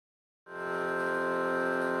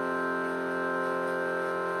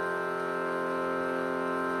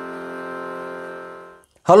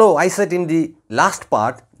Hello, I said in the last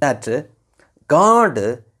part that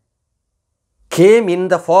God came in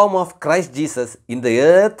the form of Christ Jesus in the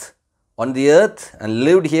earth, on the earth, and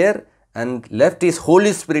lived here and left His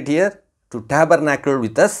Holy Spirit here to tabernacle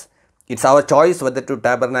with us. It's our choice whether to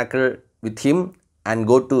tabernacle with Him and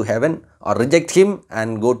go to heaven or reject Him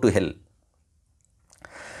and go to hell.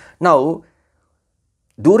 Now,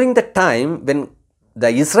 during the time when the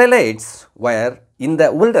Israelites were in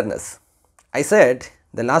the wilderness, I said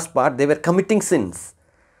the last part, they were committing sins.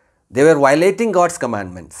 They were violating God's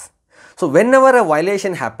commandments. So, whenever a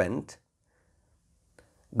violation happened,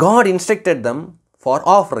 God instructed them for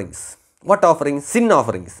offerings. What offerings? Sin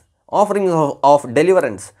offerings. Offerings of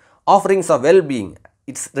deliverance. Offerings of well-being.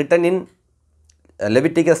 It's written in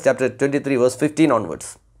Leviticus chapter 23 verse 15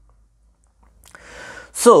 onwards.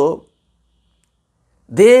 So,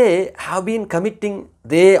 they have been committing,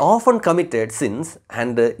 they often committed sins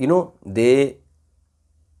and they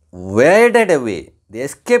waded away. They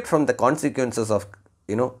escaped from the consequences of,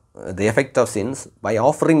 the effect of sins by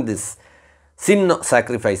offering this sin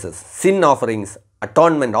sacrifices, sin offerings,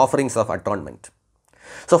 atonement, offerings of atonement.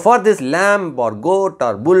 So, for this lamb or goat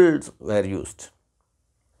or bulls were used.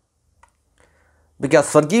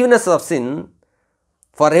 Because forgiveness of sin,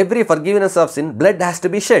 for every forgiveness of sin, blood has to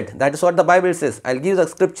be shed. That is what the Bible says. I will give the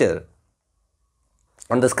scripture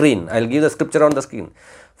on the screen. I will give the scripture on the screen.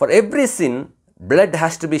 For every sin, blood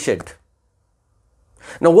has to be shed.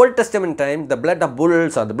 Now, Old Testament time, the blood of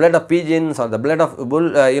bulls or the blood of pigeons or the blood of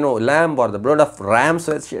lamb or the blood of rams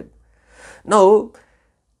was shed. Now,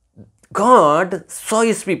 God saw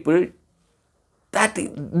His people that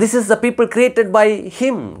this is the people created by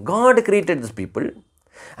Him. God created these people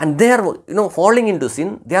and they are falling into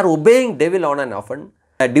sin. They are obeying devil on and often.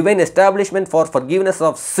 A divine establishment for forgiveness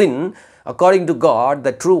of sin according to God,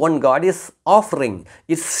 the true one God, is offering,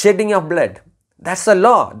 is shedding of blood. That's a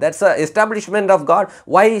law. That's a establishment of God.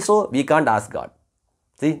 Why so? We can't ask God.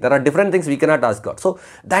 See, there are different things we cannot ask God. So,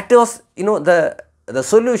 that was, the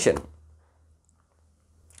solution.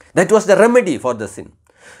 That was the remedy for the sin.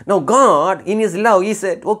 Now, God, in His love, He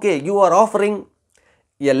said, okay, you are offering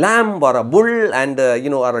a lamb or a bull and,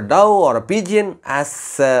 or a dove or a pigeon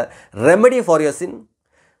as a remedy for your sin.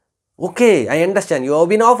 Okay, I understand. You have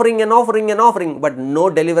been offering and offering and offering, but no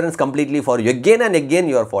deliverance completely for you. Again and again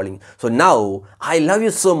you are falling. So now, I love you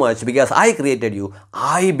so much because I created you.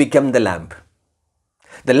 I became the lamb.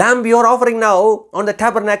 The lamb you are offering now on the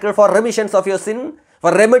tabernacle for remissions of your sin,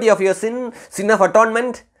 for remedy of your sin, sin of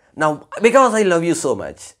atonement. Now, because I love you so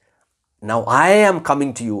much, now I am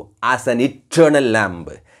coming to you as an eternal lamb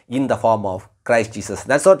in the form of Christ Jesus.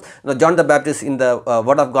 That's what John the Baptist in the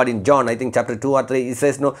word of God in John, I think chapter 2 or 3, he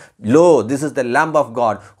says, no, lo, this is the Lamb of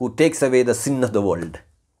God who takes away the sin of the world.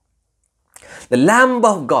 The Lamb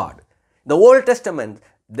of God. The Old Testament,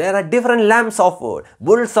 there are different lambs offered,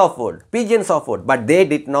 bulls offered, pigeons offered, but they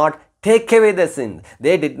did not take away the sin.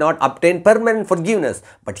 They did not obtain permanent forgiveness.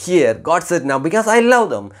 But here, God said, now because I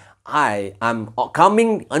love them, I am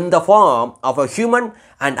coming in the form of a human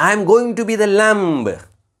and I am going to be the lamb.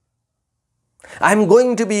 I am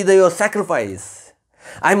going to be your sacrifice.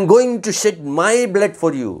 I am going to shed my blood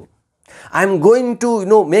for you. I am going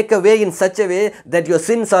to make a way in such a way that your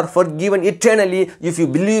sins are forgiven eternally if you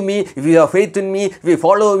believe me, if you have faith in me, if you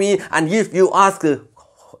follow me, and if you ask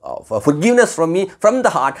for forgiveness from me from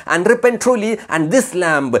the heart and repent truly. And this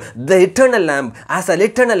lamb, the eternal lamb, as an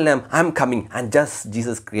eternal lamb, I am coming. And just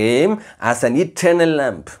Jesus came as an eternal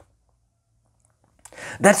lamb.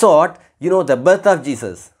 That's what, the birth of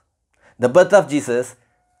Jesus. The birth of Jesus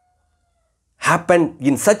happened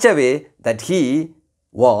in such a way that He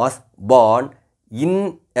was born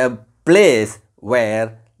in a place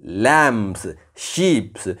where lambs,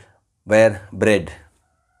 sheep were bred.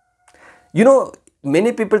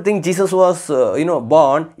 Many people think Jesus was,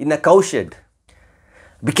 born in a cowshed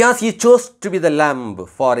because He chose to be the lamb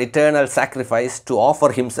for eternal sacrifice to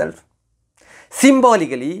offer Himself.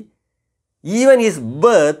 Symbolically, even His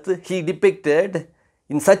birth He depicted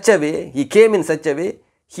in such a way, He came in such a way,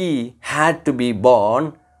 He had to be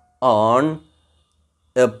born on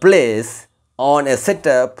a place, on a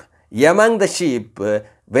setup among the sheep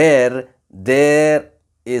where there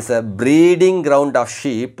is a breeding ground of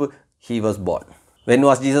sheep. He was born. When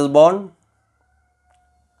was Jesus born?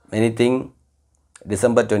 Many think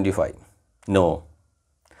December 25. No.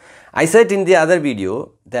 I said in the other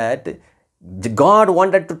video that God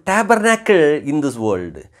wanted to tabernacle in this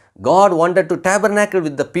world. God wanted to tabernacle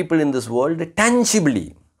with the people in this world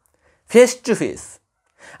tangibly, face to face,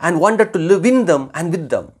 and wanted to live in them and with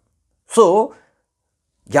them. So,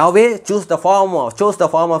 Yahweh chose the form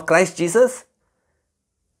of Christ Jesus,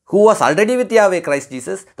 who was already with Yahweh, Christ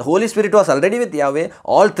Jesus. The Holy Spirit was already with Yahweh.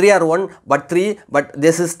 All three are one, but three, but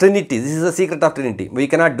this is Trinity. This is the secret of Trinity. We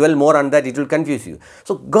cannot dwell more on that, it will confuse you.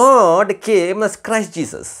 So God came as Christ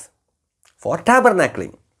Jesus for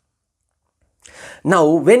tabernacling. Now,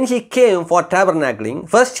 when he came for tabernacling,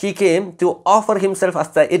 first he came to offer himself as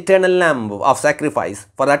the eternal lamb of sacrifice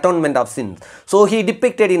for atonement of sins. So he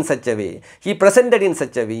depicted in such a way, he presented in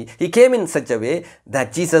such a way, he came in such a way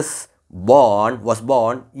that Jesus was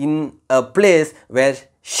born in a place where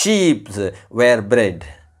sheep were bred.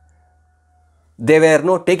 They were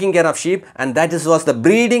not taking care of sheep, and that was the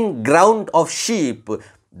breeding ground of sheep.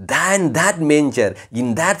 Then that manger,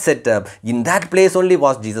 in that setup, in that place only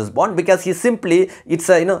was Jesus born, because he simply, it's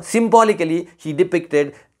a, symbolically he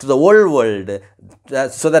depicted to the whole world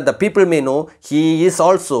so that the people may know he is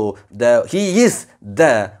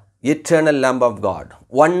the eternal Lamb of God,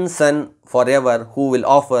 once and forever, who will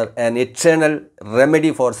offer an eternal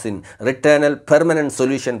remedy for sin, eternal permanent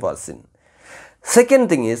solution for sin. Second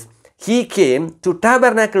thing is, he came to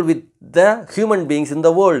tabernacle with the human beings in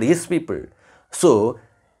the world, his people. So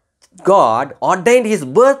God ordained his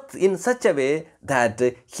birth in such a way that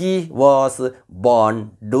he was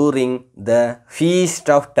born during the Feast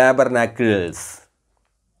of Tabernacles.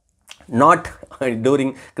 Not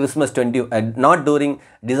during not during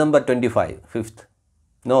December 5th.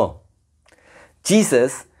 No.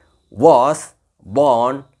 Jesus was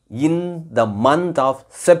born in the month of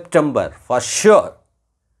September for sure.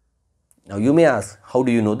 Now you may ask, how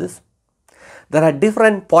do you know this? There are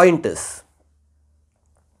different pointers.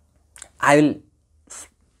 I will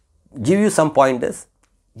give you some pointers.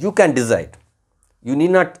 You can decide. You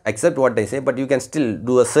need not accept what I say, but you can still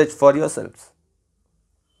do a search for yourselves.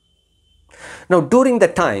 Now, during the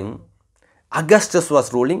time Augustus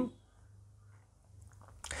was ruling,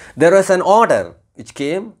 there was an order which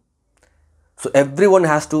came. So everyone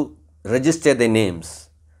has to register their names.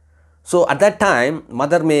 So at that time,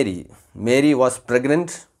 Mother Mary was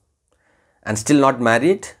pregnant and still not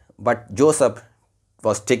married, but Joseph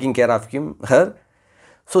was taking care of her.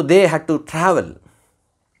 So they had to travel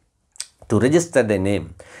to register their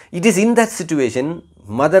name. It is in that situation,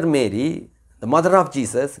 Mother Mary, the mother of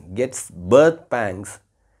Jesus, gets birth pangs.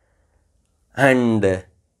 And I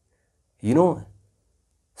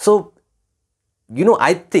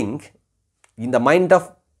think in the mind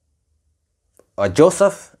of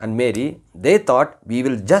Joseph and Mary, they thought, we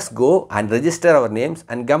will just go and register our names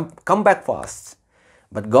and come back fast.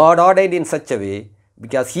 But God ordained in such a way,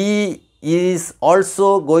 because he is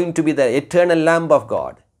also going to be the eternal Lamb of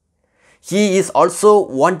God. He is also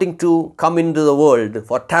wanting to come into the world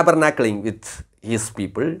for tabernacling with his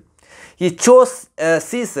people. He chose a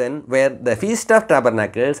season where the Feast of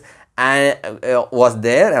Tabernacles was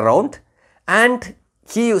there around, and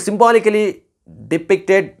he symbolically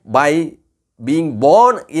depicted by being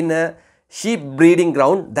born in a sheep breeding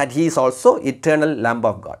ground that he is also eternal Lamb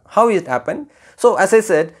of God. How it happened? So as I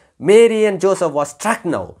said, Mary and Joseph was struck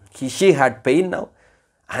now. She had pain now,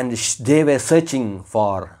 and they were searching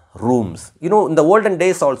for rooms. In the olden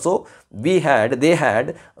days also, they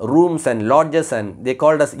had rooms and lodges, and they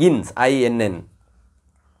called us inns, I-N-N.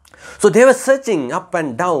 So they were searching up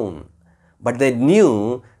and down, but they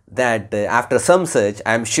knew that after some search,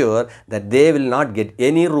 I am sure that they will not get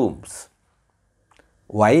any rooms.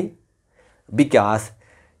 Why? Because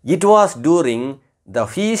it was during the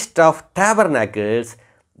Feast of Tabernacles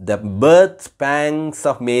the birth pangs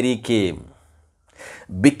of Mary came.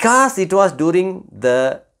 Because it was during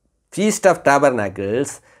the Feast of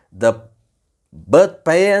Tabernacles, the birth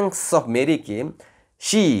pangs of Mary came,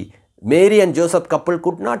 Mary and Joseph couple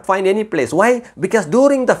could not find any place. Why? Because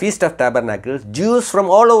during the Feast of Tabernacles, Jews from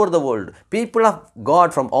all over the world, people of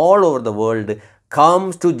God from all over the world,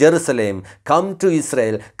 comes to Jerusalem, come to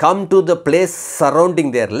Israel, come to the place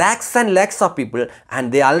surrounding there. Lakhs and lakhs of people,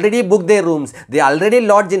 and they already booked their rooms, they already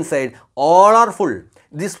lodge inside, all are full.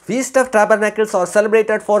 This Feast of Tabernacles are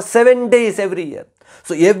celebrated for 7 days every year.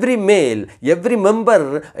 So every male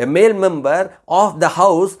member of the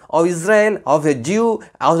house of Israel, of a Jew,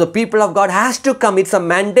 of the people of God has to come. It's a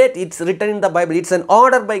mandate, it's written in the Bible, it's an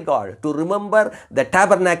order by God to remember the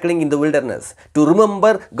tabernacling in the wilderness, to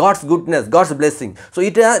remember God's goodness, God's blessing. So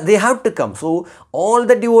they have to come. So all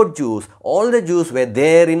the devout Jews, all the Jews were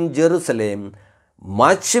there in Jerusalem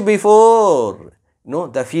much before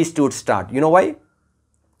the feast would start. You know why?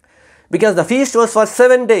 Because the feast was for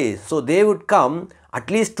 7 days. So they would come at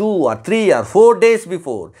least 2 or 3 or 4 days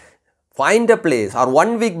before. find a place, or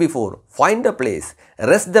 1 week before, find a place,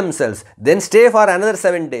 rest themselves, then stay for another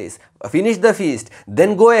 7 days, finish the feast,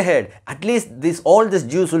 then go ahead. At least all these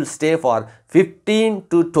Jews will stay for 15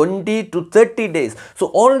 to 20 to 30 days. So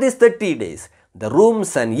all these 30 days, the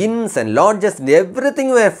rooms and inns and lodges and everything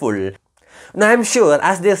were full. Now I am sure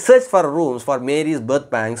as they searched for rooms for Mary's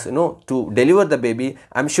birth pangs, to deliver the baby,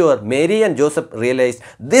 I am sure Mary and Joseph realized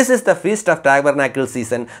this is the Feast of Tabernacle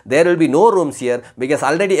season. There will be no rooms here because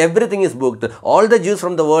already everything is booked. All the Jews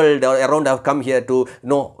from the world around have come here to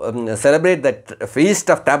celebrate the Feast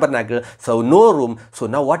of Tabernacle. So no room. So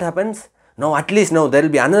now what happens? Now at least now there will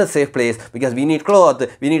be another safe place because we need cloth,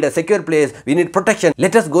 we need a secure place, we need protection.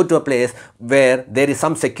 Let us go to a place where there is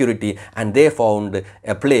some security, and they found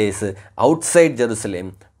a place outside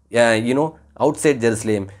Jerusalem, outside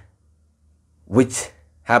Jerusalem, which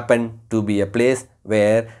happened to be a place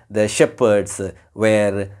where the shepherds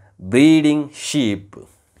were breeding sheep.